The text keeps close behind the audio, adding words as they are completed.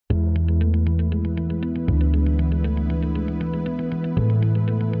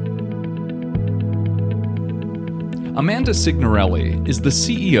Amanda Signorelli is the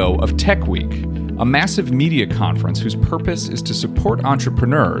CEO of Techweek, a massive media conference whose purpose is to support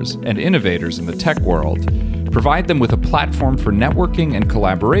entrepreneurs and innovators in the tech world, provide them with a platform for networking and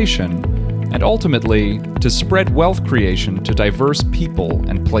collaboration, and ultimately, to spread wealth creation to diverse people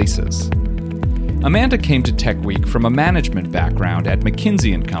and places. Amanda came to Techweek from a management background at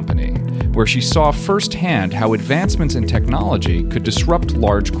McKinsey & Company, where she saw firsthand how advancements in technology could disrupt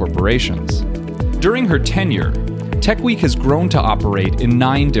large corporations. During her tenure, Techweek has grown to operate in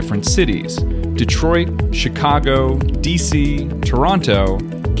 9 different cities: Detroit, Chicago, DC, Toronto,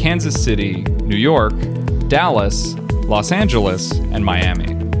 Kansas City, New York, Dallas, Los Angeles, and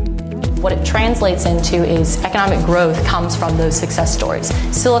Miami. What it translates into is economic growth comes from those success stories.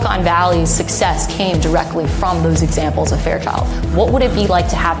 Silicon Valley's success came directly from those examples of Fairchild. What would it be like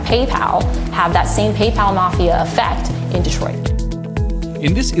to have PayPal have that same PayPal Mafia effect in Detroit?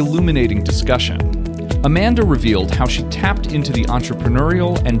 In this illuminating discussion, Amanda revealed how she tapped into the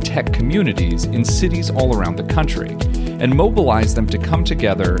entrepreneurial and tech communities in cities all around the country and mobilized them to come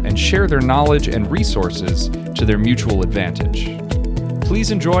together and share their knowledge and resources to their mutual advantage. Please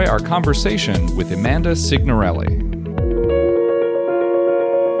enjoy our conversation with Amanda Signorelli.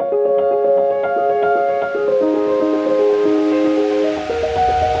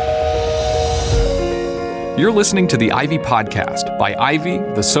 You're listening to the Ivy Podcast by Ivy,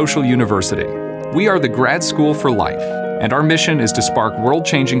 the Social University. We are the grad school for life, and our mission is to spark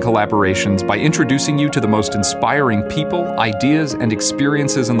world-changing collaborations by introducing you to the most inspiring people, ideas, and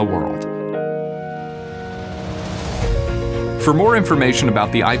experiences in the world. For more information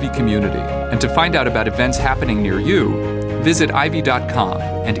about the Ivy community and to find out about events happening near you, visit ivy.com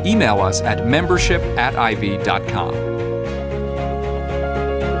and email us at membership@ivy.com.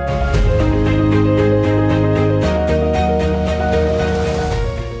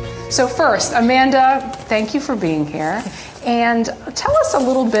 So first, Amanda, thank you for being here. And tell us a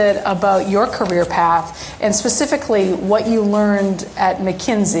little bit about your career path and specifically what you learned at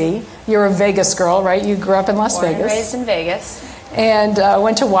McKinsey. You're a Vegas girl, right? You grew up in Las Vegas. Born and raised in Vegas. And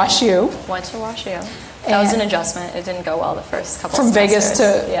went to WashU. Went to WashU. That was an adjustment. It didn't go well the first couple From semesters.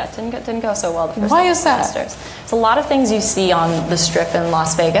 Vegas to... Yeah, it didn't go so well the first Why couple is that? semesters. There's a lot of things you see on the Strip in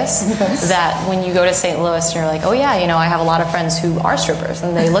Las Vegas that when you go to St. Louis and you're like, oh yeah, I have a lot of friends who are strippers,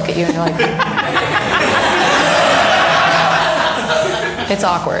 and they look at you and you're like... It's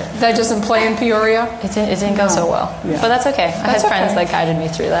awkward. That doesn't play in Peoria? It didn't go so well. Yeah. But that's okay. I had friends that guided me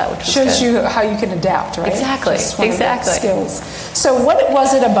through that, which was Shows good. you how you can adapt, right? Exactly. Skills. So what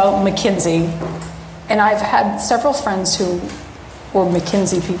was it about McKinsey? And I've had several friends who were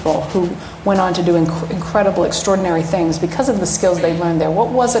McKinsey people who went on to do incredible, extraordinary things because of the skills they learned there. What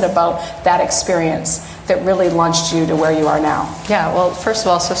was it about that experience that really launched you to where you are now? Yeah, well, first of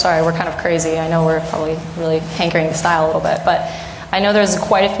all, so sorry, we're kind of crazy. I know we're probably really hankering the style a little bit, but I know there's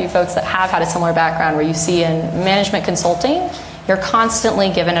quite a few folks that have had a similar background where you see in management consulting, you're constantly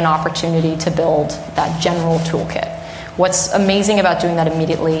given an opportunity to build that general toolkit. What's amazing about doing that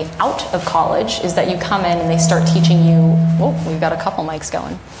immediately out of college is that you come in and they start teaching you, we've got a couple mics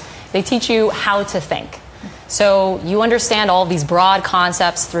going. They teach you how to think. So you understand all of these broad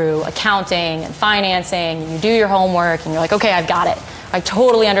concepts through accounting and financing, and you do your homework and you're like, okay, I've got it. I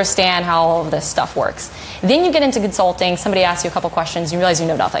totally understand how all of this stuff works. Then you get into consulting, somebody asks you a couple questions, you realize you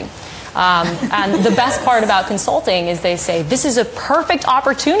know nothing. And the best part about consulting is they say, this is a perfect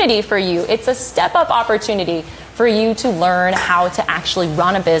opportunity for you. It's a step-up opportunity for you to learn how to actually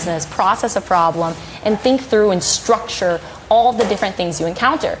run a business, process a problem, and think through and structure all the different things you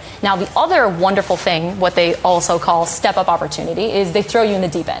encounter. Now, the other wonderful thing, what they also call step-up opportunity, is they throw you in the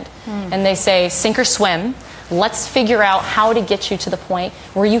deep end. And they say, sink or swim. Let's figure out how to get you to the point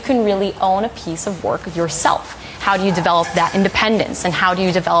where you can really own a piece of work yourself. How do you develop that independence, and how do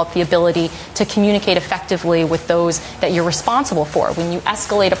you develop the ability to communicate effectively with those that you're responsible for? When you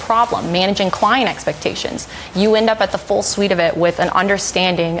escalate a problem, managing client expectations, you end up at the full suite of it with an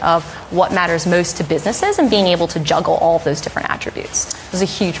understanding of what matters most to businesses and being able to juggle all of those different attributes. It was a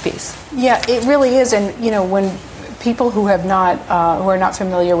huge piece. Yeah, it really is. And when people who are not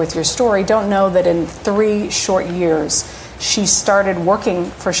familiar with your story don't know that in 3 short years, she started working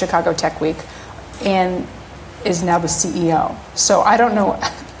for Chicago Techweek and is now the CEO. So I don't know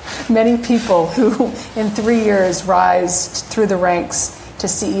many people who in 3 years rise through the ranks to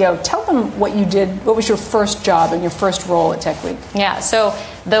CEO. Tell them what you did. What was your first job and your first role at Techweek? Yeah, so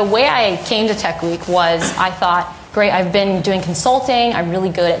the way I came to Techweek was I thought, great, I've been doing consulting. I'm really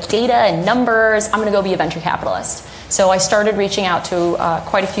good at data and numbers. I'm going to go be a venture capitalist. So I started reaching out to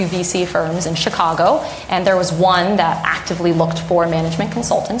quite a few VC firms in Chicago, and there was one that actively looked for management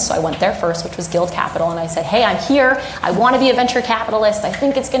consultants. So I went there first, which was Guild Capital, and I said, hey, I'm here. I want to be a venture capitalist. I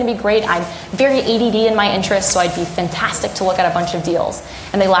think it's going to be great. I'm very ADD in my interests, so I'd be fantastic to look at a bunch of deals.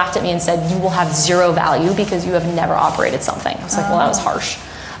 And they laughed at me and said, you will have zero value because you have never operated something. I was like, well, that was harsh.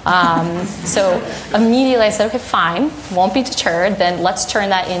 So immediately I said, okay, fine, won't be deterred. Then let's turn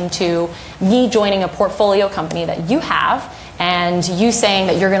that into me joining a portfolio company that you have, and you saying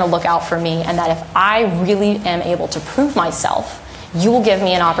that you're going to look out for me, and that if I really am able to prove myself, you will give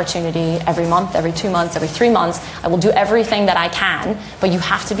me an opportunity every month, every 2 months, every 3 months. I will do everything that I can, but you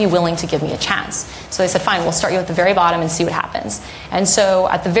have to be willing to give me a chance. So they said, fine, we'll start you at the very bottom and see what happens. And so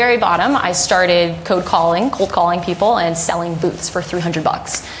at the very bottom, I started cold calling people and selling booths for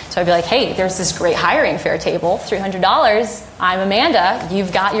 $300. So I'd be like, hey, there's this great hiring fair table, $300. I'm Amanda,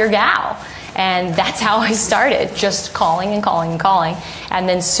 you've got your gal. And that's how I started, just calling and calling and calling. And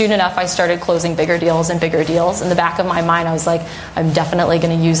then soon enough, I started closing bigger deals and bigger deals. In the back of my mind, I was like, I'm definitely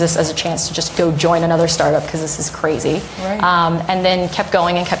going to use this as a chance to just go join another startup because this is crazy. Right. And then kept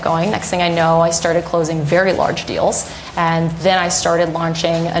going and kept going. Next thing I know, I started closing very large deals. And then I started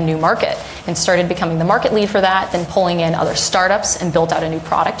launching a new market and started becoming the market lead for that, then pulling in other startups and built out a new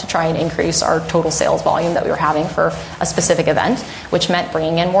product to try and increase our total sales volume that we were having for a specific event, which meant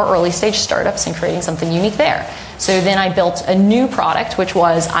bringing in more early stage startups and creating something unique there. So then I built a new product, which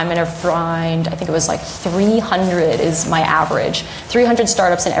was I'm going to find, I think it was like 300 is my average, 300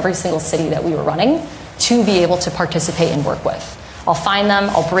 startups in every single city that we were running to be able to participate and work with. I'll find them,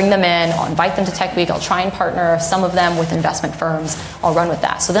 I'll bring them in, I'll invite them to Techweek, I'll try and partner some of them with investment firms, I'll run with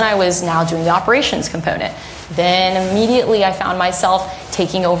that. So then I was now doing the operations component. Then immediately I found myself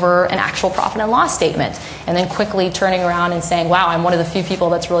taking over an actual profit and loss statement, and then quickly turning around and saying, wow, I'm one of the few people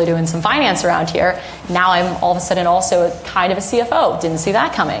that's really doing some finance around here. Now I'm all of a sudden also kind of a CFO, didn't see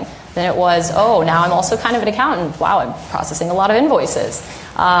that coming. Then it was, oh, now I'm also kind of an accountant. Wow, I'm processing a lot of invoices.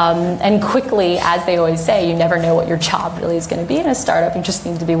 And quickly, as they always say, you never know what your job really is going to be in a startup. You just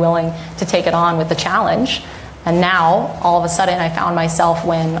need to be willing to take it on with the challenge. And now, all of a sudden, I found myself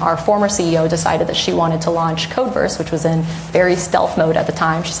when our former CEO decided that she wanted to launch Codeverse, which was in very stealth mode at the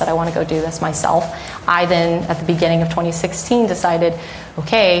time. She said, I want to go do this myself. I then, at the beginning of 2016, decided,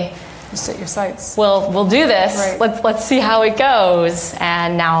 okay, you set your sights. We'll do this. Right. Let's see how it goes.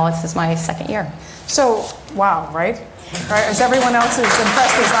 And now this is my second year. So, wow, right? Right? Is everyone else as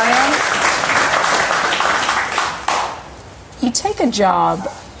impressed as I am? You take a job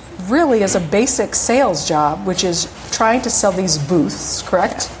really as a basic sales job, which is trying to sell these booths,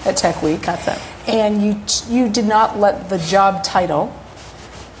 correct, at Techweek. That's it. And you did not let the job title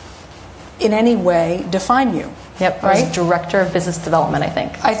in any way define you. Yep, right? I was Director of Business Development, I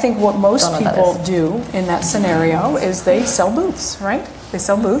think. I think what most Don't know what people that is. do in that scenario is they sell booths, right? They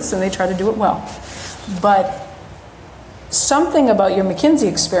sell booths and they try to do it well. But something about your McKinsey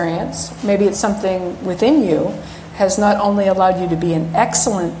experience, maybe it's something within you, has not only allowed you to be an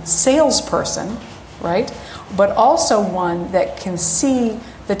excellent salesperson, right? But also one that can see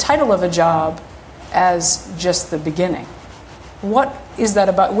the title of a job as just the beginning. What is that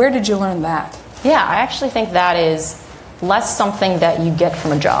about? Where did you learn that? Yeah, I actually think that is less something that you get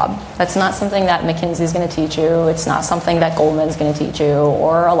from a job. That's not something that McKinsey is going to teach you. It's not something that Goldman's going to teach you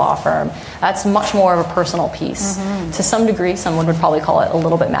or a law firm. That's much more of a personal piece. Mm-hmm. To some degree, someone would probably call it a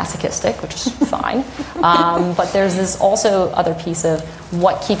little bit masochistic, which is fine. But there's this also other piece of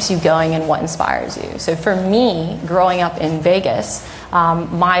what keeps you going and what inspires you. So for me, growing up in Vegas,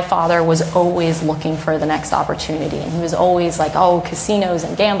 my father was always looking for the next opportunity, and he was always like, oh, casinos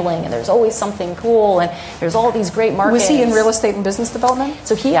and gambling, and there's always something cool, and there's all these great markets. Was he in real estate and business development?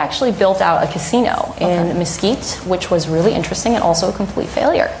 So he actually built out a casino in Mesquite, which was really interesting and also a complete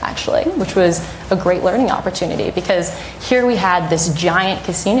failure, actually, which was a great learning opportunity, because here we had this giant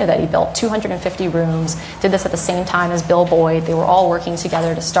casino that he built, 250 rooms, did this at the same time as Bill Boyd. They were all working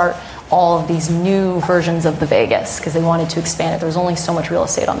together to start all of these new versions of the Vegas because they wanted to expand it. There was only so much real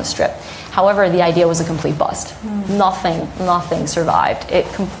estate on the Strip. However, the idea was a complete bust. Nothing survived. It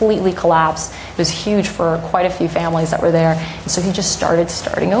completely collapsed. It was huge for quite a few families that were there. And so he just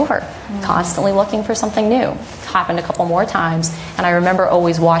starting over, constantly looking for something new. It happened a couple more times. And I remember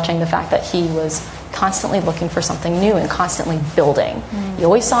always watching the fact that he was constantly looking for something new and constantly building. He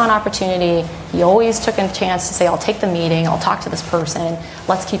always saw an opportunity. He always took a chance to say, I'll take the meeting, I'll talk to this person,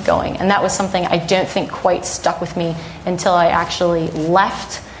 let's keep going. And that was something I don't think quite stuck with me until I actually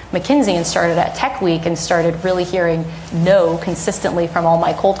left McKinsey and started at Techweek and started really hearing no consistently from all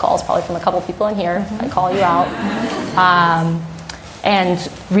my cold calls, probably from a couple people in here. I call you out.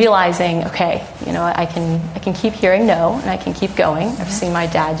 and realizing, okay, I can keep hearing no, and I can keep going. I've seen my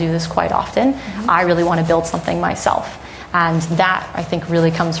dad do this quite often. I really want to build something myself. And that, I think,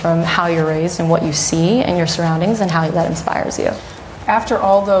 really comes from how you're raised and what you see in your surroundings and how that inspires you. After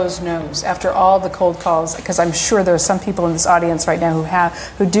all those no's, after all the cold calls, because I'm sure there are some people in this audience right now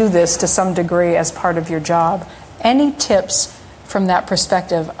who do this to some degree as part of your job, any tips from that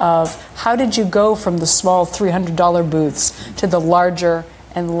perspective of how did you go from the small $300 booths to the larger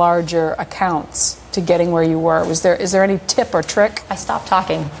and larger accounts to getting where you were? Is there any tip or trick? I stopped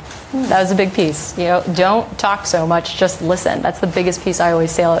talking. That was a big piece. Don't talk so much, just listen. That's the biggest piece I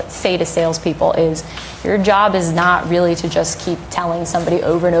always say to salespeople is your job is not really to just keep telling somebody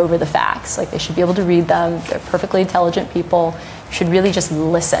over and over the facts. Like, they should be able to read them. They're perfectly intelligent people. You should really just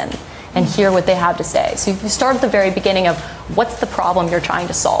listen and hear what they have to say. So you start at the very beginning of what's the problem you're trying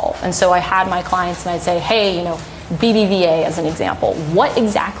to solve. And so I had my clients and I'd say, hey, BBVA as an example, what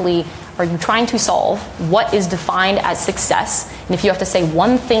exactly are you trying to solve? What is defined as success? And if you have to say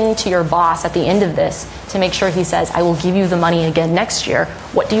one thing to your boss at the end of this to make sure he says, I will give you the money again next year,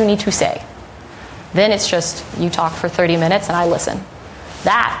 what do you need to say? Then it's just you talk for 30 minutes and I listen.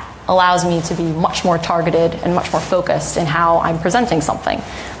 That allows me to be much more targeted and much more focused in how I'm presenting something.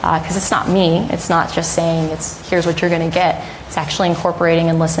 Because it's not me, it's not just saying here's what you're going to get. It's actually incorporating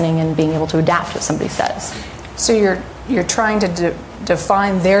and listening and being able to adapt what somebody says. So you're trying to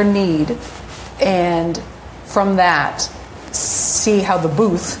define their need, and from that, see how the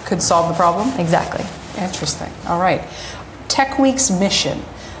booth could solve the problem? Exactly. Interesting. All right. Techweek's mission.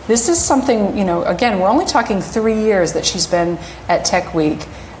 This is something, again, we're only talking 3 years that she's been at Techweek.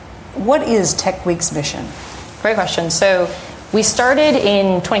 What is Techweek's mission? Great question. So we started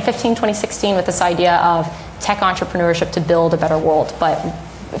in 2015, 2016 with this idea of tech entrepreneurship to build a better world, but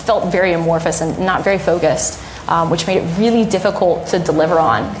it felt very amorphous and not very focused, which made it really difficult to deliver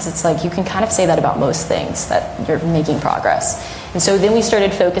on, because it's like you can kind of say that about most things, that you're making progress. And so then we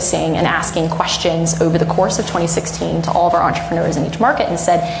started focusing and asking questions over the course of 2016 to all of our entrepreneurs in each market and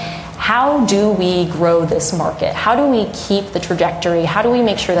said, how do we grow this market? How do we keep the trajectory? How do we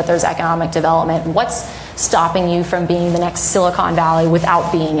make sure that there's economic development? What's stopping you from being the next Silicon Valley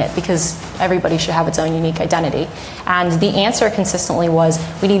without being it? Because everybody should have its own unique identity. And the answer consistently was,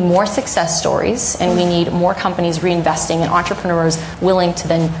 we need more success stories and we need more companies reinvesting and entrepreneurs willing to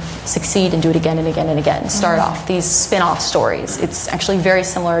then succeed and do it again and again and again. Start off these spin-off stories. It's actually very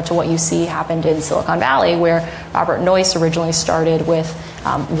similar to what you see happened in Silicon Valley, where Robert Noyce originally started with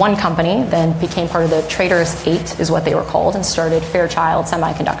one company, then became part of the Traitorous 8 is what they were called, and started Fairchild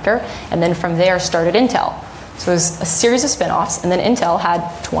Semiconductor, and then from there started Intel. So it was a series of spin-offs, and then Intel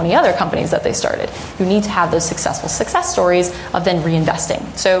had 20 other companies that they started. You need to have those successful success stories of then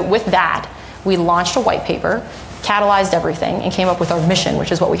reinvesting. So with that, we launched a white paper, catalyzed everything, and came up with our mission,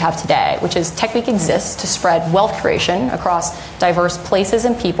 which is what we have today, which is Techweek exists to spread wealth creation across diverse places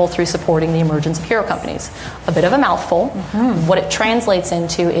and people through supporting the emergence of hero companies. A bit of a mouthful. What it translates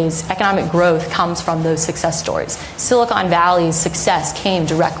into is economic growth comes from those success stories. Silicon Valley's success came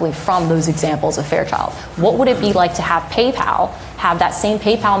directly from those examples of Fairchild. What would it be like to have PayPal have that same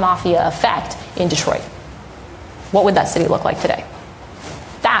PayPal mafia effect in Detroit? What would that city look like today?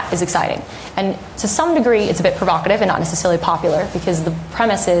 That is exciting. And to some degree, it's a bit provocative and not necessarily popular, because the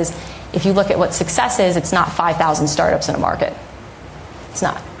premise is, if you look at what success is, it's not 5,000 startups in a market. It's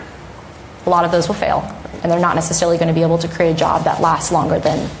not. A lot of those will fail, and they're not necessarily going to be able to create a job that lasts longer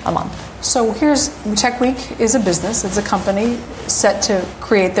than a month. So here's, Techweek is a business, it's a company set to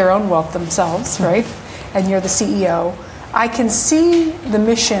create their own wealth themselves, right? And you're the CEO. I can see the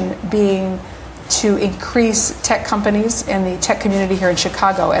mission being to increase tech companies and the tech community here in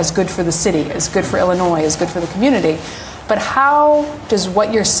Chicago as good for the city, as good for Illinois, as good for the community. But how does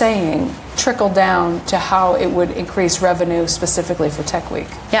what you're saying trickle down to how it would increase revenue specifically for Techweek?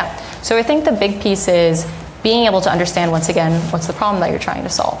 Yeah, so I think the big piece is being able to understand, once again, what's the problem that you're trying to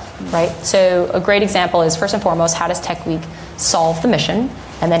solve, right? So a great example is, first and foremost, how does Techweek solve the mission?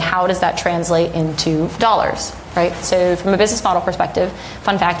 And then how does that translate into dollars, right? So from a business model perspective,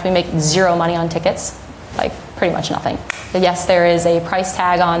 fun fact, we make zero money on tickets, like pretty much nothing. Yes, there is a price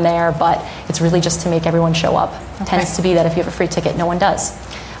tag on there, but it's really just to make everyone show up. It tends to be that if you have a free ticket, no one does.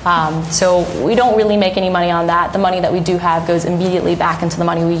 So we don't really make any money on that. The money that we do have goes immediately back into the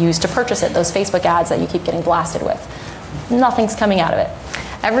money we use to purchase it, those Facebook ads that you keep getting blasted with. Nothing's coming out of it.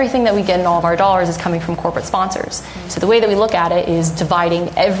 Everything that we get in all of our dollars is coming from corporate sponsors. So the way that we look at it is dividing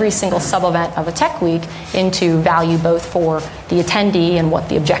every single sub-event of a Techweek into value both for the attendee and what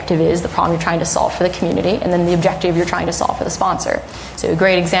the objective is, the problem you're trying to solve for the community, and then the objective you're trying to solve for the sponsor. So a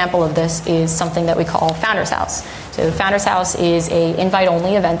great example of this is something that we call Founders House. So Founders House is a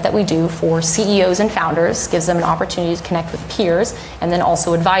invite-only event that we do for CEOs and founders, gives them an opportunity to connect with peers and then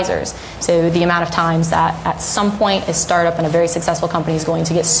also advisors. So the amount of times that at some point a startup and a very successful company is going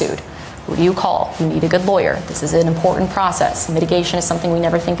to get sued. Who do you call? You need a good lawyer. This is an important process. Mitigation is something we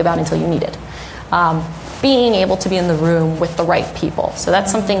never think about until you need it. Being able to be in the room with the right people. So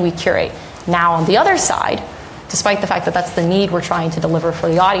that's something we curate. Now on the other side, despite the fact that that's the need we're trying to deliver for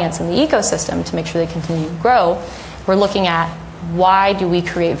the audience and the ecosystem to make sure they continue to grow, we're looking at why do we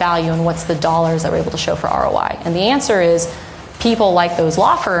create value and what's the dollars that we're able to show for ROI. And the answer is people like those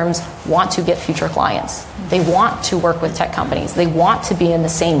law firms want to get future clients. They want to work with tech companies. They want to be in the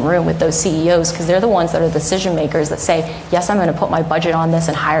same room with those CEOs because they're the ones that are decision makers that say, yes, I'm going to put my budget on this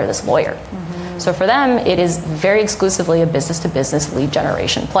and hire this lawyer. So for them, it is very exclusively a business-to-business lead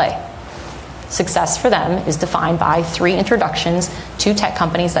generation play. Success for them is defined by 3 introductions to tech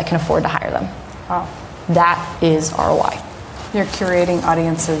companies that can afford to hire them. Wow. That is ROI. You're curating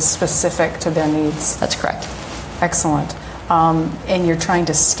audiences specific to their needs. That's correct. Excellent. And you're trying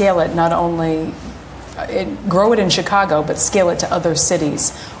to scale it, not only grow it in Chicago, but scale it to other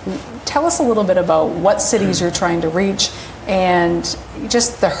cities. Tell us a little bit about what cities you're trying to reach and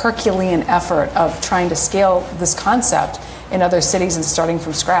just the Herculean effort of trying to scale this concept in other cities and starting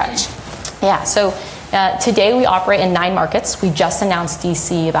from scratch. Yeah, so today we operate in 9 markets. We just announced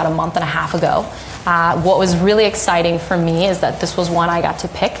DC about a month and a half ago. What was really exciting for me is that this was one I got to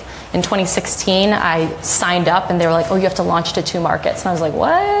pick. In 2016, I signed up and they were like, oh, you have to launch to 2 markets. And I was like,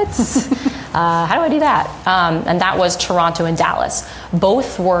 what? How do I do that? And that was Toronto and Dallas.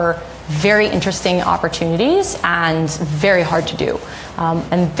 Both were very interesting opportunities and very hard to do.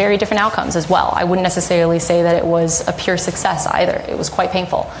 And very different outcomes as well. I wouldn't necessarily say that it was a pure success either. It was quite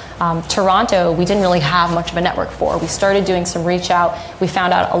painful. Toronto, we didn't really have much of a network for. We started doing some reach out. We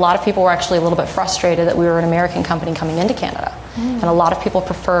found out a lot of people were actually a little bit frustrated that we were an American company coming into Canada. And a lot of people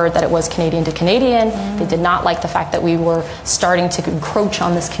preferred that it was Canadian to Canadian. They did not like the fact that we were starting to encroach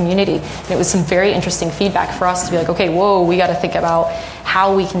on this community. And it was some very interesting feedback for us to be like, okay, whoa, we got to think about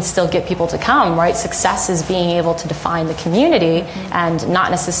how we can still get people to come, right? Success is being able to define the community and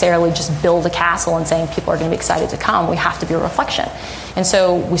not necessarily just build a castle and saying people are going to be excited to come. We have to be a reflection. And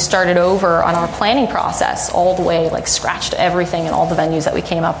so we started over on our planning process all the way, like scratched everything and all the venues that we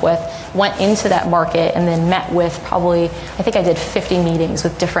came up with, went into that market and then met with probably, I think I did 50 meetings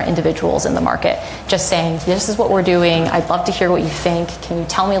with different individuals in the market, just saying, this is what we're doing. I'd love to hear what you think. Can you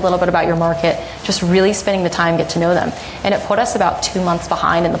tell me a little bit about your market? Just really spending the time, get to know them. And it put us about 2 months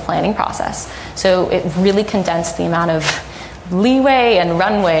behind in the planning process. So it really condensed the amount of leeway and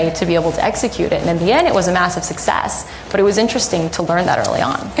runway to be able to execute it. And in the end, it was a massive success, but it was interesting to learn that early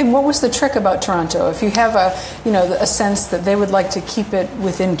on. And what was the trick about Toronto? If you have a sense that they would like to keep it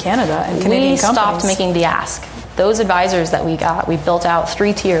within Canada and Canadian companies. We stopped making the ask. Those advisors that we got, we built out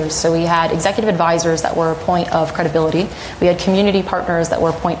 3 tiers. So we had executive advisors that were a point of credibility. We had community partners that were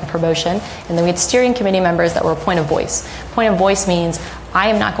a point of promotion. And then we had steering committee members that were a point of voice. Point of voice means I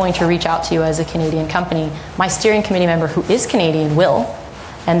am not going to reach out to you as a Canadian company. My steering committee member who is Canadian will,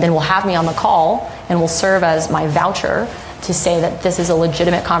 and then will have me on the call and will serve as my voucher to say that this is a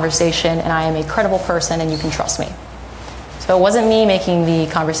legitimate conversation and I am a credible person and you can trust me. So it wasn't me making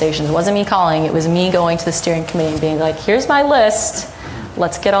the conversations, it wasn't me calling, it was me going to the steering committee and being like, here's my list,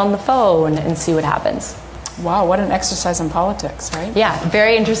 let's get on the phone and see what happens. Wow, what an exercise in politics, right? Yeah,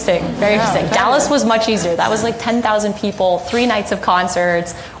 very interesting, very interesting. Dallas was much easier. That was like 10,000 people, 3 nights of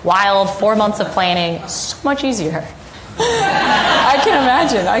concerts, wild, 4 months of planning, so much easier. I can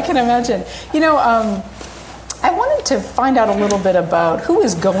imagine. I wanted to find out a little bit about who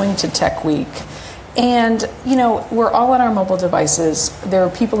is going to Techweek. And, we're all on our mobile devices. There are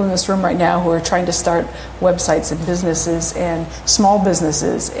people in this room right now who are trying to start websites and businesses and small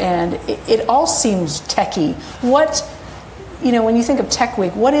businesses, and it all seems techy. When you think of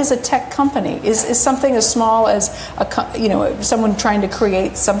Techweek, what is a tech company? Is something as small as someone trying to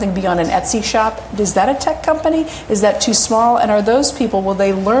create something beyond an Etsy shop? Is that a tech company? Is that too small? And are those people, will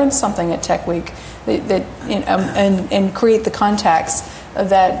they learn something at Techweek and create the contacts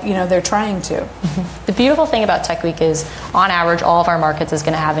that they're trying to? The beautiful thing about Techweek is, on average, all of our markets is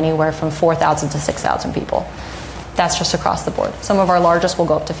going to have anywhere from 4,000 to 6,000 people. That's just across the board. Some of our largest will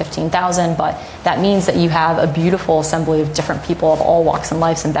go up to 15,000, but that means that you have a beautiful assembly of different people of all walks and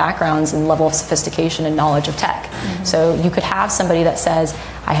lives and backgrounds and level of sophistication and knowledge of tech. So you could have somebody that says,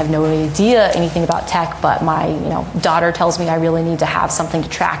 I have no idea anything about tech, but my daughter tells me I really need to have something to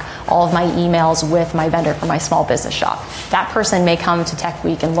track all of my emails with my vendor for my small business shop. That person may come to Tech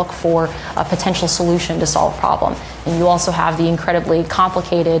Week and look for a potential solution to solve a problem. And you also have the incredibly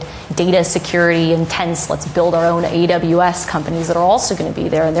complicated data security intense, let's build our own AWS companies that are also going to be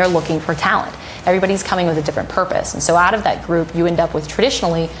there, and they're looking for talent. Everybody's coming with a different purpose. And so out of that group, you end up with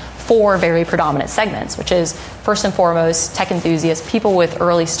traditionally 4 very predominant segments, which is first and foremost tech enthusiasts, people with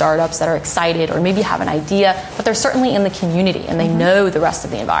early startups that are excited or maybe have an idea, but they're certainly in the community and they know the rest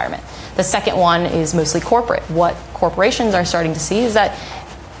of the environment. The second one is mostly corporate. What corporations are starting to see is that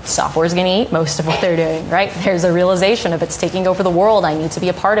software is going to eat most of what they're doing, right? There's a realization of it's taking over the world. I need to be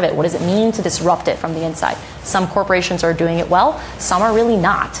a part of it. What does it mean to disrupt it from the inside? Some corporations are doing it well. Some are really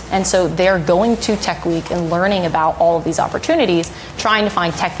not. And so they're going to Tech Week and learning about all of these opportunities, trying to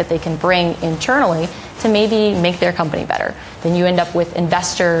find tech that they can bring internally to maybe make their company better. Then you end up with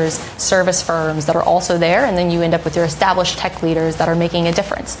investors, service firms that are also there, and then you end up with your established tech leaders that are making a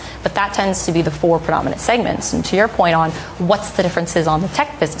difference. But that tends to be the 4 predominant segments. And to your point on what's the differences on the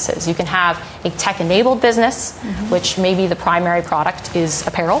tech businesses, you can have a tech-enabled business, which maybe the primary product is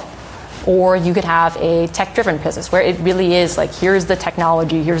apparel, or you could have a tech-driven business where it really is like, here's the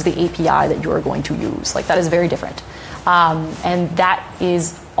technology, here's the API that you are going to use. Like, that is very different. And that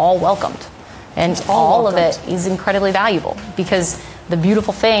is all welcomed. And all of it is incredibly valuable, because the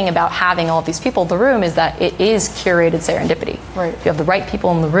beautiful thing about having all of these people in the room is that it is curated serendipity. Right. If you have the right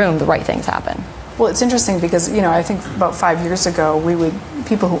people in the room, the right things happen. Well, it's interesting because, I think about 5 years ago,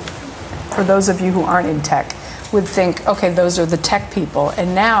 people who, for those of you who aren't in tech, would think, okay, those are the tech people.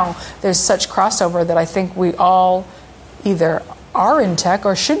 And now there's such crossover that I think we all either are in tech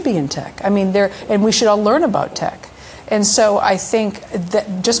or should be in tech. I mean, and we should all learn about tech. And so I think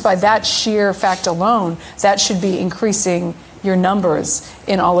that just by that sheer fact alone, that should be increasing your numbers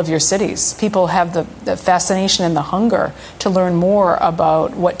in all of your cities. People have the fascination and the hunger to learn more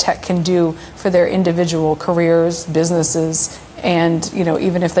about what tech can do for their individual careers, businesses, and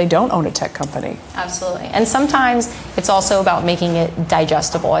even if they don't own a tech company. Absolutely. And sometimes it's also about making it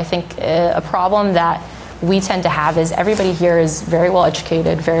digestible. I think a problem that we tend to have is everybody here is very well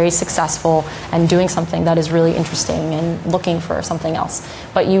educated, very successful, and doing something that is really interesting and looking for something else.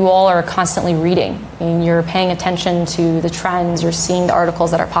 But you all are constantly reading, and you're paying attention to the trends, you're seeing the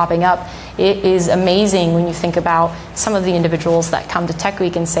articles that are popping up. It is amazing when you think about some of the individuals that come to Tech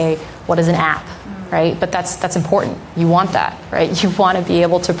Week and say, what is an app? Right? But that's important. You want that, right? You want to be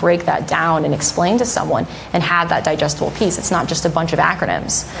able to break that down and explain to someone and have that digestible piece. It's not just a bunch of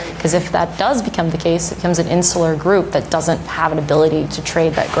acronyms. Because if that does become the case, it becomes an insular group that doesn't have an ability to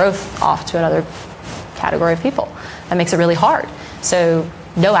trade that growth off to another category of people. That makes it really hard. So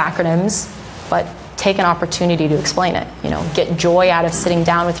no acronyms, but take an opportunity to explain it. Get joy out of sitting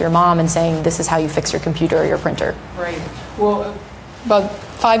down with your mom and saying, this is how you fix your computer or your printer. Right. Well, about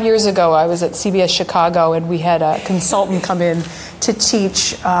 5 years ago, I was at CBS Chicago, and we had a consultant come in to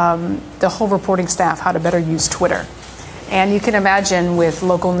teach the whole reporting staff how to better use Twitter. And you can imagine with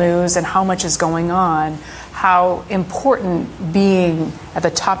local news and how much is going on, how important being at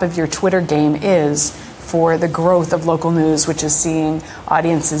the top of your Twitter game is for the growth of local news, which is seeing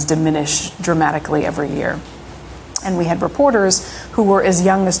audiences diminish dramatically every year. And we had reporters who were as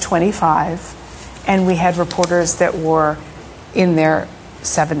young as 25, and we had reporters that were in their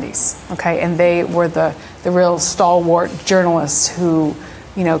 70s, okay? And they were the real stalwart journalists who,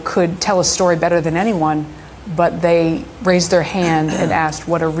 could tell a story better than anyone, but they raised their hand and asked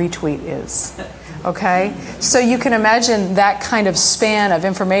what a retweet is, okay? So you can imagine that kind of span of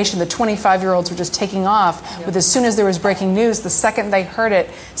information. The 25-year-olds were just taking off with, as soon as there was breaking news, the second they heard it,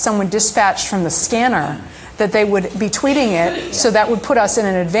 someone dispatched from the scanner that they would be tweeting it, so that would put us in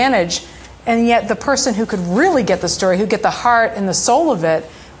an advantage. And yet the person who could really get the story, who get the heart and the soul of it,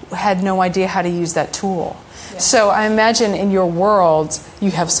 had no idea how to use that tool. Yeah. So I imagine in your world, you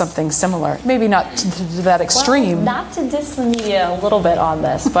have something similar. Maybe not to that extreme. Well, not to diss the media a little bit on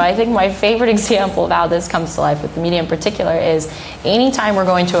this, but I think my favorite example of how this comes to life with the media in particular is anytime we're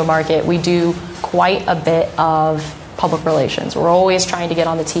going to a market, we do quite a bit of public relations. We're always trying to get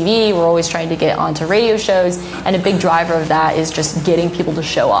on the TV, we're always trying to get onto radio shows, and a big driver of that is just getting people to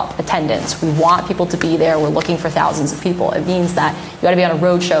show up, attendance. We want people to be there, we're looking for thousands of people. It means that you gotta be on a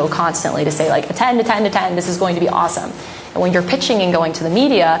road show constantly to say like, attend, this is going to be awesome. And when you're pitching and going to the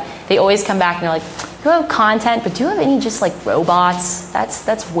media, they always come back and they're like, you have content, but do you have any just like robots?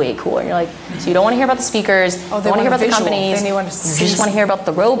 That's way cool. And you're like, so you don't want to hear about the speakers, you don't want to hear about the companies, you just want to hear about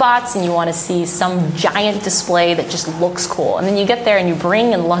the robots, and you want to see some giant display that just looks cool. And then you get there and you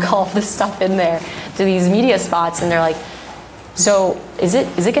bring and lug all this stuff in there to these media spots, and they're like, so is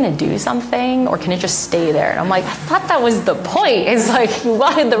it going to do something, or can it just stay there? And I'm like, I thought that was the point. It's like you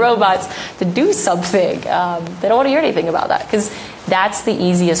wanted the robots to do something. They don't want to hear anything about that, because that's the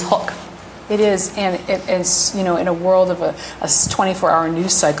easiest hook. It is, and it's, in a world of a 24-hour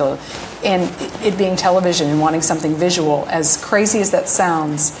news cycle, and it being television and wanting something visual, as crazy as that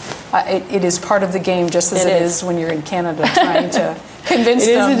sounds, it is part of the game, just as it is when you're in Canada trying to convince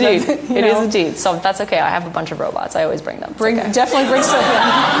them. It is indeed. So that's okay. I have a bunch of robots. I always bring them. Definitely bring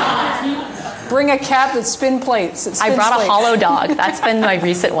some. Bring a cat that spins plates. I brought a hollow dog. That's been my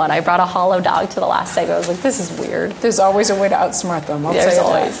recent one. I brought a hollow dog to the last segment. I was like, this is weird. There's always a way to outsmart them. There's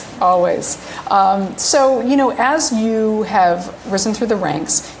always. So, as you have risen through the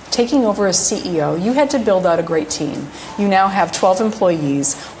ranks, taking over as CEO, you had to build out a great team. You now have 12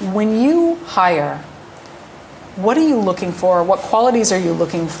 employees. When you hire, what are you looking for? What qualities are you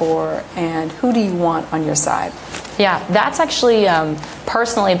looking for? And who do you want on your side? Yeah, that's actually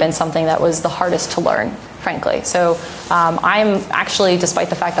personally been something that was the hardest to learn, frankly. So I'm actually, despite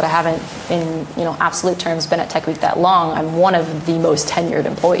the fact that I haven't in absolute terms been at Techweek that long, I'm one of the most tenured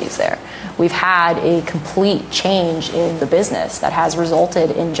employees there. We've had a complete change in the business that has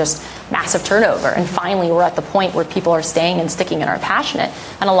resulted in just massive turnover. And finally, we're at the point where people are staying and sticking and are passionate.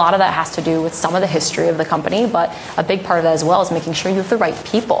 And a lot of that has to do with some of the history of the company, but a big part of that as well is making sure you have the right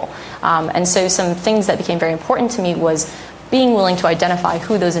people. And so some things that became very important to me was being willing to identify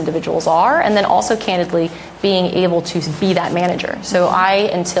who those individuals are, and then also candidly being able to be that manager. So I,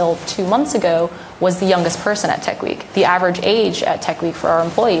 until 2 months ago, was the youngest person at Techweek. The average age at Techweek for our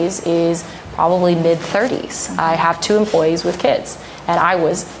employees is probably mid-30s. I have 2 employees with kids, and I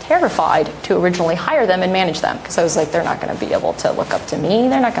was terrified to originally hire them and manage them, because I was like, they're not going to be able to look up to me,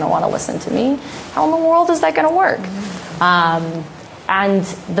 they're not going to want to listen to me. How in the world is that going to work? And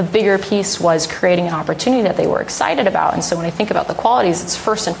the bigger piece was creating an opportunity that they were excited about. And so when I think about the qualities, it's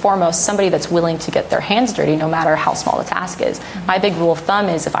first and foremost somebody that's willing to get their hands dirty no matter how small the task is. My big rule of thumb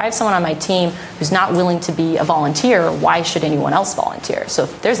is if I have someone on my team who's not willing to be a volunteer, why should anyone else volunteer? So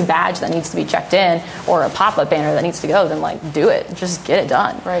if there's a badge that needs to be checked in or a pop-up banner that needs to go, then do it. Just get it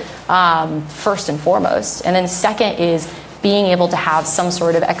done. Right. First and foremost. And then second is being able to have some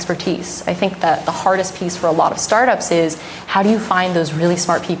sort of expertise. I think that the hardest piece for a lot of startups is how do you find those really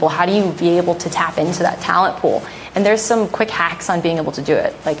smart people? How do you be able to tap into that talent pool? And there's some quick hacks on being able to do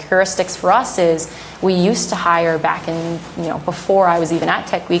it. Like heuristics for us is we used to hire back in, before I was even at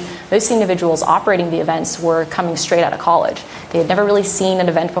Techweek, those individuals operating the events were coming straight out of college. They had never really seen an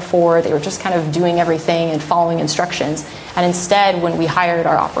event before. They were just kind of doing everything and following instructions. And instead, when we hired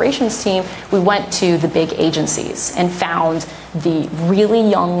our operations team, we went to the big agencies and found the really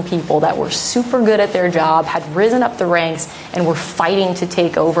young people that were super good at their job, had risen up the ranks, and were fighting to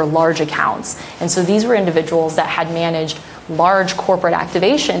take over large accounts. And so these were individuals that had managed large corporate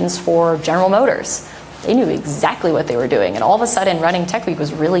activations for General Motors. They knew exactly what they were doing, and all of a sudden running Techweek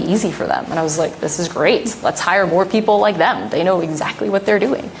was really easy for them. And I was like, this is great. Let's hire more people like them. They know exactly what they're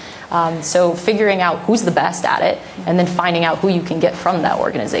doing. So figuring out who's the best at it, and then finding out who you can get from that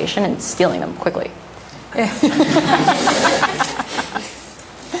organization and stealing them quickly.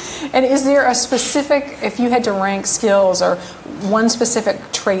 And is there a specific, if you had to rank skills or one specific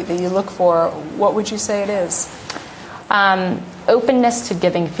trait that you look for, what would you say it is? Openness to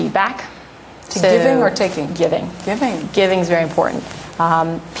giving feedback. Giving or taking? Giving. Giving is very important.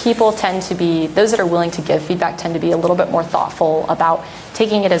 People tend to be, those that are willing to give feedback tend to be a little bit more thoughtful about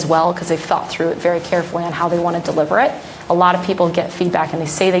taking it as well, because they've thought through it very carefully on how they want to deliver it. A lot of people get feedback and they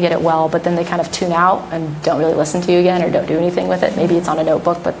say they get it well, but then they kind of tune out and don't really listen to you again or don't do anything with it. Maybe it's on a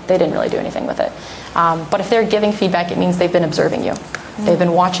notebook, but they didn't really do anything with it. But if they're giving feedback, it means they've been observing you. They've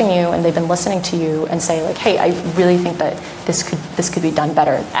been watching you and they've been listening to you and say like, hey, I really think that this could be done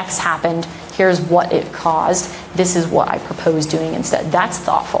better. X happened. Here's what it caused. This is what I propose doing instead. That's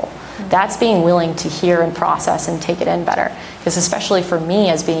thoughtful. That's being willing to hear and process and take it in better. Because especially for me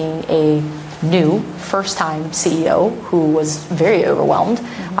as being a new first-time CEO who was very overwhelmed,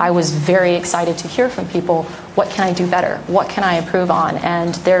 I was very excited to hear from people, what can I do better? What can I improve on?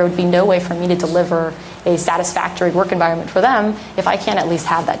 And there would be no way for me to deliver a satisfactory work environment for them if I can't at least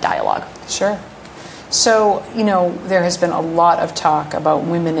have that dialogue. Sure. So, there has been a lot of talk about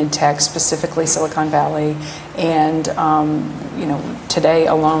women in tech, specifically Silicon Valley, and, today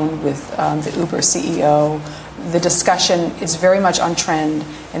alone with the Uber CEO, the discussion is very much on trend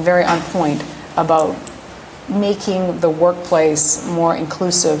and very on point about making the workplace more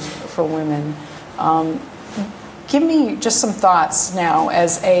inclusive for women. Give me just some thoughts now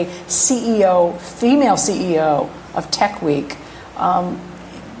as a CEO, female CEO of Techweek,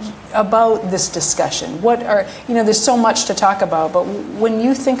 about this discussion. What are, there's so much to talk about, but when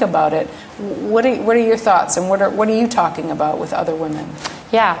you think about it, what are your thoughts, and what are you talking about with other women?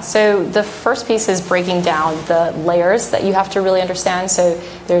 Yeah, so the first piece is breaking down the layers that you have to really understand. So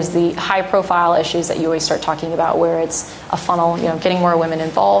there's the high profile issues that you always start talking about, where it's a funnel, getting more women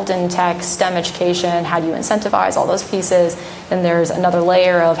involved in tech, STEM education, how do you incentivize all those pieces. Then there's another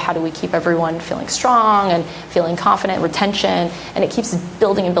layer of how do we keep everyone feeling strong and feeling confident, retention, and it keeps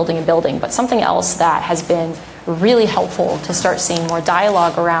building and building and building. But something else that has been really helpful to start seeing more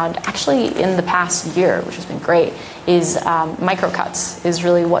dialogue around, actually in the past year, which has been great, is microcuts is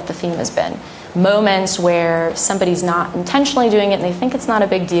really what the theme has been. Moments where somebody's not intentionally doing it and they think it's not a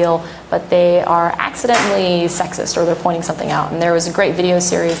big deal, but they are accidentally sexist or they're pointing something out. And there was a great video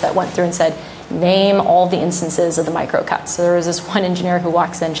series that went through and said, name all the instances of the microcuts. So there was this one engineer who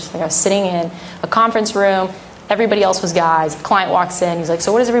walks in, she's like, I was sitting in a conference room, everybody else was guys. The client walks in, he's like,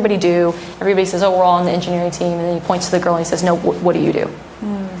 so what does everybody do? Everybody says, oh, we're all on the engineering team. And then he points to the girl and he says, no, what do you do?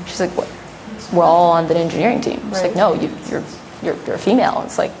 She's like, what? We're all on the engineering team. It's like, no, you're a female.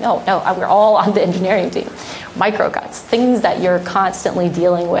 It's like, no, we're all on the engineering team. Microcuts, things that you're constantly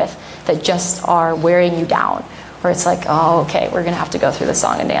dealing with that just are wearing you down. Where it's like, oh, okay, we're gonna have to go through the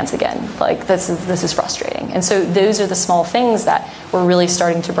song and dance again. Like this is frustrating. And so those are the small things that we're really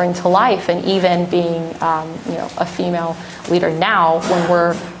starting to bring to life. And even being, a female leader now, when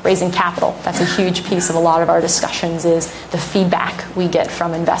we're raising capital, that's a huge piece of a lot of our discussions is the feedback we get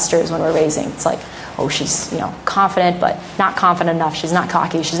from investors when we're raising. It's like, oh, she's confident, but not confident enough. She's not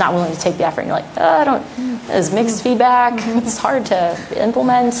cocky. She's not willing to take the effort. And you're like, there's mixed feedback. It's hard to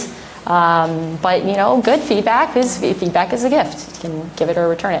implement. But good feedback is a gift. You can give it or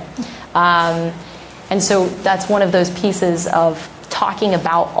return it. And so that's one of those pieces of talking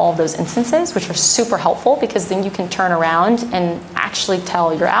about all of those instances, which are super helpful, because then you can turn around and actually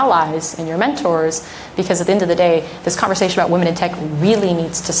tell your allies and your mentors, because at the end of the day, this conversation about women in tech really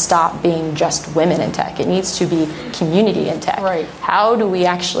needs to stop being just women in tech. It needs to be community in tech. Right. How do we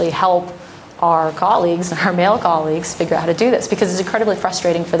actually help our colleagues, our male colleagues, figure out how to do this? Because it's incredibly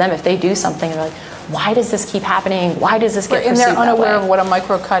frustrating for them if they do something and they're like, why does this keep happening? Why does this get pursued that way? And they're unaware of what a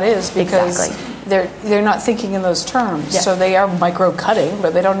microcut is, because they're not thinking in those terms. Yeah. So they are microcutting,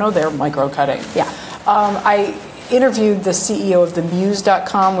 but they don't know they're microcutting. Yeah. I interviewed the CEO of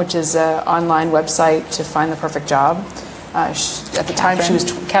themuse.com, which is an online website to find the perfect job. At the time she was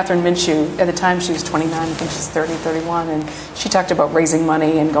Catherine Minshew. At the time she was 29. I think she's 30, 31, and she talked about raising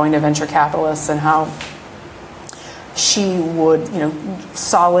money and going to venture capitalists and how she would,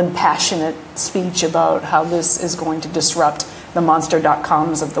 solid, passionate speech about how this is going to disrupt the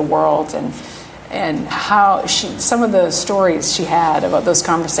monster.coms of the world, and how some of the stories she had about those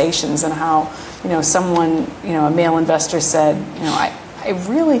conversations, and how someone, a male investor said, I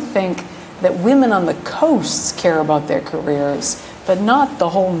really think that women on the coasts care about their careers, but not the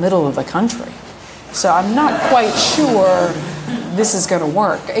whole middle of the country. So I'm not quite sure this is going to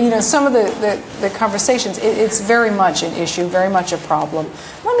work. Some of the conversations, it's very much an issue, very much a problem.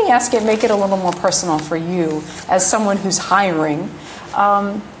 Let me ask it, make it a little more personal for you as someone who's hiring.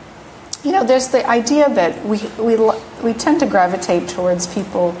 There's the idea that we tend to gravitate towards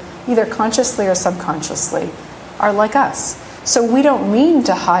people, either consciously or subconsciously, are like us. So we don't mean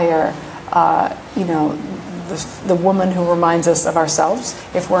to hire the woman who reminds us of ourselves.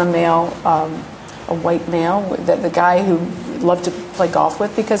 If we're a male, a white male, the guy who we'd love to play golf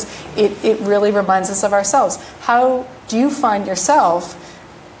with, because it really reminds us of ourselves. How do you find yourself,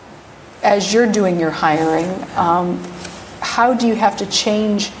 as you're doing your hiring, how do you have to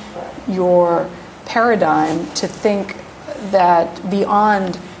change your paradigm to think that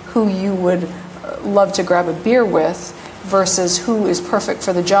beyond who you would love to grab a beer with versus who is perfect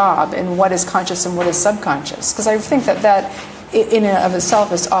for the job, and what is conscious and what is subconscious? Because I think that in and of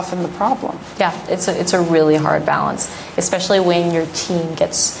itself is often the problem. Yeah, it's a really hard balance, especially when your team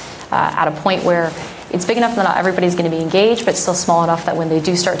gets at a point where it's big enough that not everybody's going to be engaged, but still small enough that when they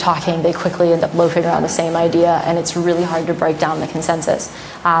do start talking, they quickly end up loafing around the same idea, and it's really hard to break down the consensus.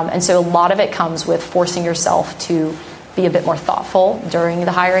 And so a lot of it comes with forcing yourself to be a bit more thoughtful during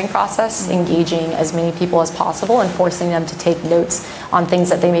the hiring process, engaging as many people as possible and forcing them to take notes on things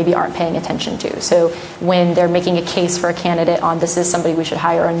that they maybe aren't paying attention to. So when they're making a case for a candidate on this is somebody we should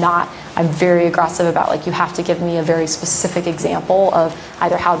hire or not, I'm very aggressive about, like, you have to give me a very specific example of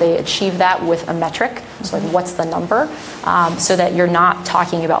either how they achieve that with a metric, so like what's the number, so that you're not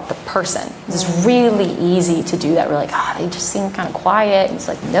talking about the person. It's really easy to do that. We're like, they just seem kind of quiet. And it's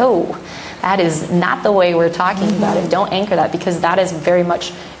like, no, that is not the way we're talking about it. Don't anchor that, because that is very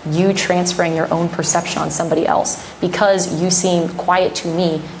much you transferring your own perception on somebody else. Because you seem quiet to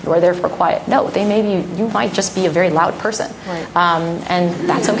me, you are therefore quiet. No, you might just be a very loud person. Right. And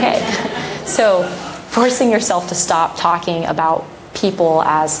that's okay. So forcing yourself to stop talking about people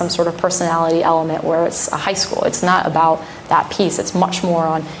as some sort of personality element where it's a high school. It's not about that piece. It's much more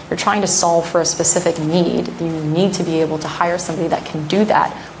on, you're trying to solve for a specific need. You need to be able to hire somebody that can do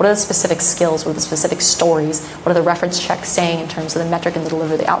that. What are the specific skills? What are the specific stories? What are the reference checks saying in terms of the metric and the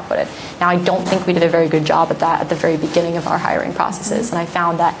delivery they outputted? Now, I don't think we did a very good job at that at the very beginning of our hiring processes. And I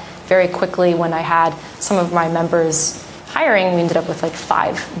found that very quickly when I had some of my members hiring, we ended up with like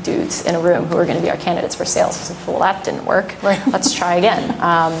 5 dudes in a room who were going to be our candidates for sales. I was like, well, that didn't work. Right. Let's try again.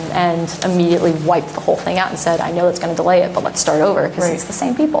 And immediately wiped the whole thing out and said, I know it's going to delay it, but let's start over, because it's the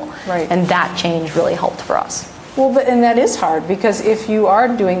same people. Right. And that change really helped for us. Well, and that is hard, because if you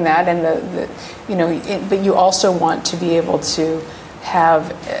are doing that, and but you also want to be able to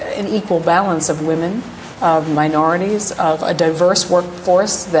have an equal balance of women, of minorities, of a diverse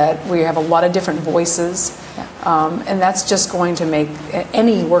workforce, that we have a lot of different voices. And that's just going to make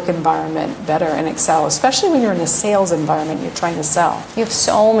any work environment better and excel, especially when you're in a sales environment and you're trying to sell. You have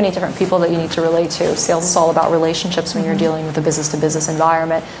so many different people that you need to relate to. Sales is all about relationships when you're dealing with a business-to-business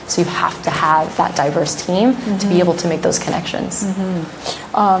environment. So you have to have that diverse team to be able to make those connections.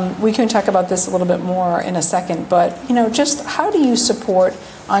 We can talk about this a little bit more in a second, but just how do you support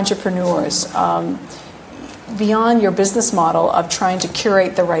entrepreneurs beyond your business model of trying to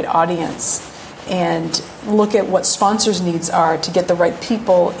curate the right audience and look at what sponsors' needs are to get the right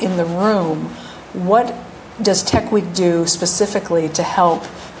people in the room? What does Techweek do specifically to help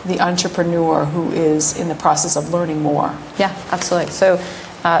the entrepreneur who is in the process of learning more? Yeah, absolutely. So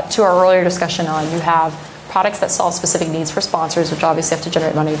to our earlier discussion on, you have products that solve specific needs for sponsors, which obviously have to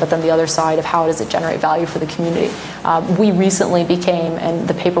generate money, but then the other side of how does it generate value for the community. We recently became, and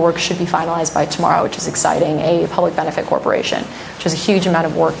the paperwork should be finalized by tomorrow, which is exciting, a public benefit corporation, which is a huge amount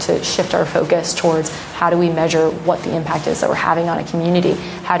of work to shift our focus towards how do we measure what the impact is that we're having on a community.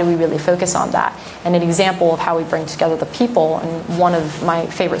 How do we really focus on that? And an example of how we bring together the people, and one of my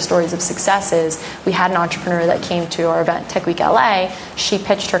favorite stories of success is we had an entrepreneur that came to our event, Techweek LA. She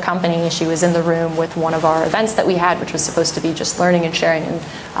pitched her company. She was in the room with one of our events that we had, which was supposed to be just learning and sharing, and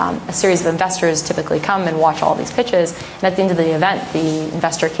a series of investors typically come and watch all these pitches. And at the end of the event, the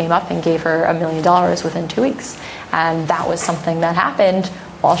investor came up and gave her $1 million within 2 weeks. And that was something that happened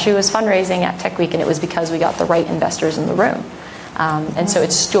while she was fundraising at Techweek, and it was because we got the right investors in the room. And so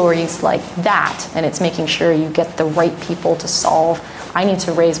it's stories like that, and it's making sure you get the right people to solve. I need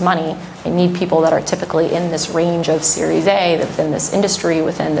to raise money. I need people that are typically in this range of Series A, within this industry,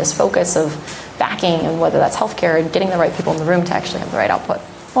 within this focus of backing, and whether that's healthcare, and getting the right people in the room to actually have the right output.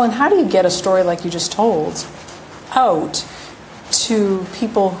 Well, and how do you get a story like you just told out to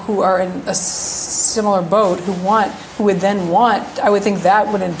people who are in a similar boat, who would then want, I would think that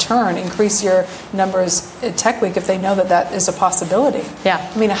would in turn increase your numbers at Techweek if they know that that is a possibility.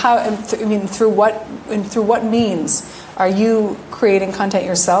 Yeah. I mean, through what means are you creating content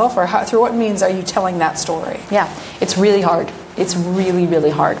yourself, or through what means are you telling that story? Yeah, it's really hard. It's really, really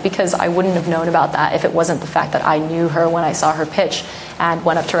hard, because I wouldn't have known about that if it wasn't the fact that I knew her when I saw her pitch and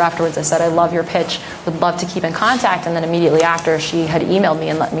went up to her afterwards. I said, I love your pitch, would love to keep in contact. And then immediately after, she had emailed me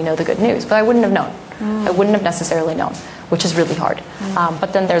and let me know the good news. But I wouldn't have known. I wouldn't have necessarily known, which is really hard.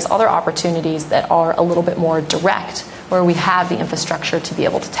 But then there's other opportunities that are a little bit more direct, where we have the infrastructure to be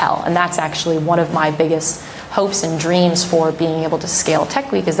able to tell. And that's actually one of my biggest hopes and dreams for being able to scale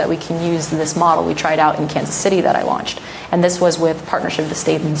Techweek, is that we can use this model we tried out in Kansas City that I launched. And this was with partnership with the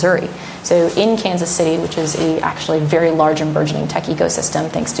state of Missouri. So in Kansas City, which is actually very large and burgeoning tech ecosystem,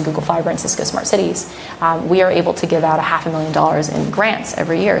 thanks to Google Fiber and Cisco Smart Cities, we are able to give out $500,000 in grants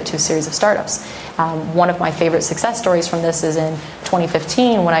every year to a series of startups. One of my favorite success stories from this is in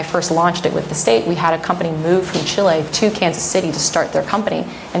 2015, when I first launched it with the state. We had a company move from Chile to Kansas City to start their company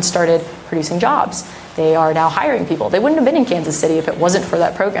and started producing jobs. They are now hiring people. They wouldn't have been in Kansas City if it wasn't for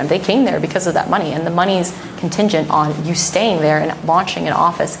that program. They came there because of that money, and the money's contingent on you staying there and launching an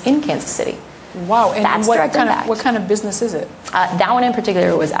office in Kansas City. Wow, and That's direct impact. what kind of business is it? That one in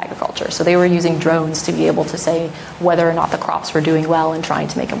particular was agriculture. So they were using drones to be able to say whether or not the crops were doing well and trying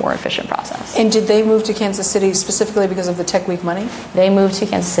to make a more efficient process. And did they move to Kansas City specifically because of the Techweek money? They moved to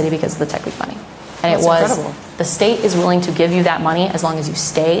Kansas City because of the Techweek money. And That's it was incredible. The state is willing to give you that money as long as you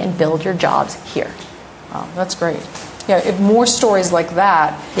stay and build your jobs here. Wow, that's great. Yeah, if more stories like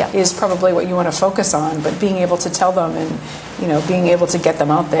that is probably what you want to focus on, but being able to tell them and being able to get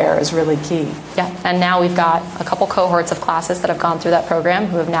them out there is really key. Yeah, and now we've got a couple cohorts of classes that have gone through that program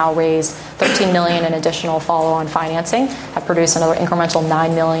who have now raised $13 million in additional follow-on financing, have produced another incremental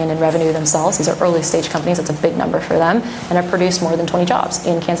 $9 million in revenue themselves. These are early stage companies, it's a big number for them, and have produced more than 20 jobs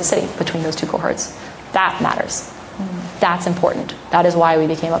in Kansas City between those two cohorts. That matters. That's important. That is why we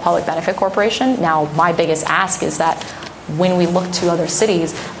became a public benefit corporation. Now, my biggest ask is that when we look to other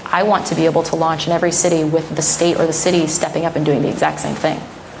cities, I want to be able to launch in every city with the state or the city stepping up and doing the exact same thing.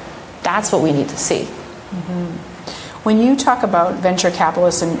 That's what we need to see. When you talk about venture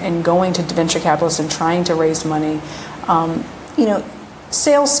capitalists and going to venture capitalists and trying to raise money,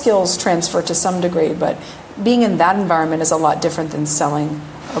 sales skills transfer to some degree, but being in that environment is a lot different than selling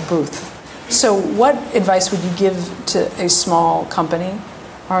a booth. So what advice would you give to a small company,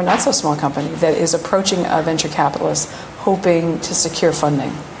 or a not so small company, that is approaching a venture capitalist hoping to secure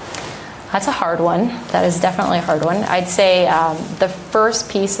funding? That's a hard one. That is definitely a hard one. I'd say the first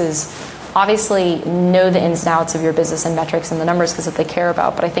piece is obviously know the ins and outs of your business and metrics and the numbers because that they care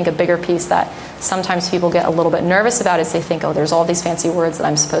about. But I think a bigger piece that sometimes people get a little bit nervous about is they think, oh, there's all these fancy words that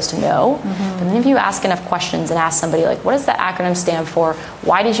I'm supposed to know. But then if you ask enough questions and ask somebody like, what does that acronym stand for?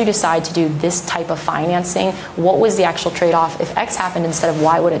 Why did you decide to do this type of financing? What was the actual trade-off? If X happened instead of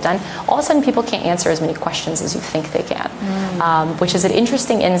Y, would it done? All of a sudden people can't answer as many questions as you think they can, which is an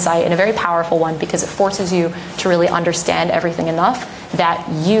interesting insight and a very powerful one because it forces you to really understand everything enough that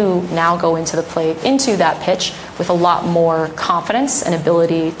you now go into that pitch with a lot more confidence and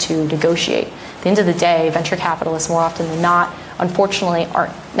ability to negotiate. At the end of the day, venture capitalists more often than not, unfortunately,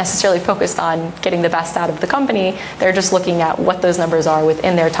 aren't necessarily focused on getting the best out of the company. They're just looking at what those numbers are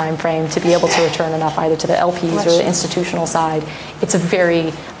within their time frame to be able to return enough either to the LPs or the institutional side. It's a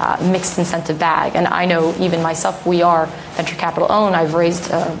very mixed incentive bag. And I know even myself, we are venture capital owned. I've raised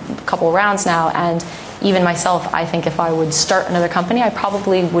a couple rounds now, and even myself, I think if I would start another company, I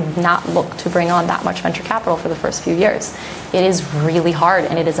probably would not look to bring on that much venture capital for the first few years. It is really hard,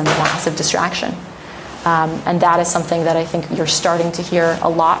 and it is a massive distraction. And that is something that I think you're starting to hear a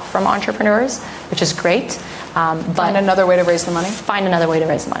lot from entrepreneurs, which is great. But find another way to raise the money? Find another way to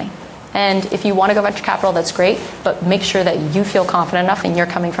raise the money. And if you want to go venture capital, that's great, but make sure that you feel confident enough and you're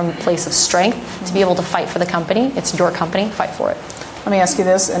coming from a place of strength to be able to fight for the company. It's your company, fight for it. Let me ask you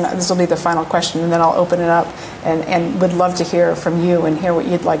this, and this will be the final question, and then I'll open it up and would love to hear from you and hear what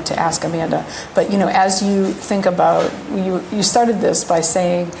you'd like to ask Amanda. But, as you think about, you started this by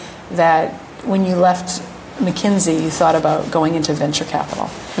saying that when you left McKinsey, you thought about going into venture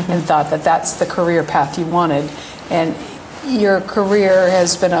capital and thought that that's the career path you wanted. And your career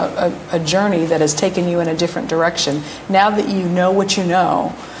has been a journey that has taken you in a different direction. Now that you know what you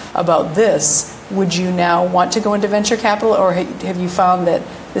know about this, would you now want to go into venture capital, or have you found that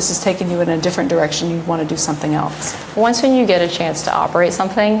this has taken you in a different direction, you want to do something else? Once when you get a chance to operate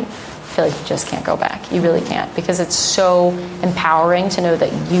something, I feel like you just can't go back. You really can't, because it's so empowering to know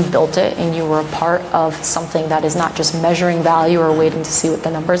that you built it and you were a part of something that is not just measuring value or waiting to see what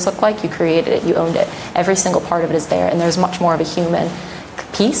the numbers look like. You created it, you owned it. Every single part of it is there, and there's much more of a human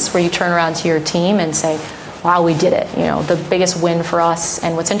piece where you turn around to your team and say, wow, we did it. The biggest win for us,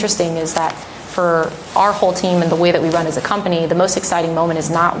 and what's interesting is that for our whole team and the way that we run as a company, the most exciting moment is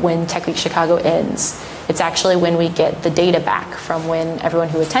not when Techweek Chicago ends. It's actually when we get the data back from when everyone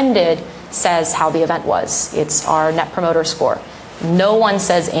who attended says how the event was. It's our Net Promoter Score. No one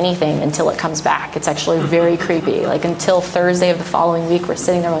says anything until it comes back. It's actually very creepy. Like until Thursday of the following week, we're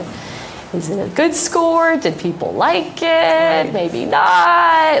sitting there like, is it a good score? Did people like it? Right. Maybe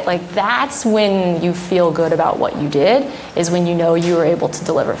not. Like that's when you feel good about what you did, is when you know you were able to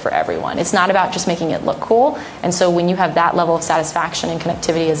deliver for everyone. It's not about just making it look cool. And so when you have that level of satisfaction and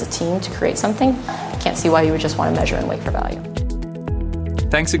connectivity as a team to create something, I can't see why you would just want to measure and wait for value.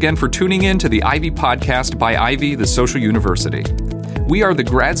 Thanks again for tuning in to the Ivy Podcast by Ivy, the Social University. We are the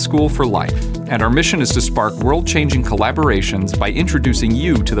grad school for life, and our mission is to spark world-changing collaborations by introducing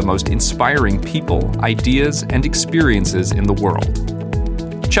you to the most inspiring people, ideas, and experiences in the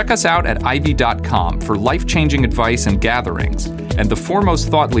world. Check us out at ivy.com for life-changing advice and gatherings, and the foremost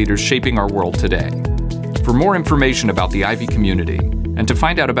thought leaders shaping our world today. For more information about the Ivy community, and to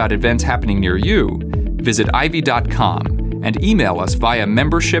find out about events happening near you, visit ivy.com and email us via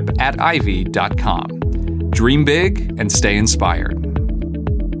membership@ivy.com. Dream big and stay inspired.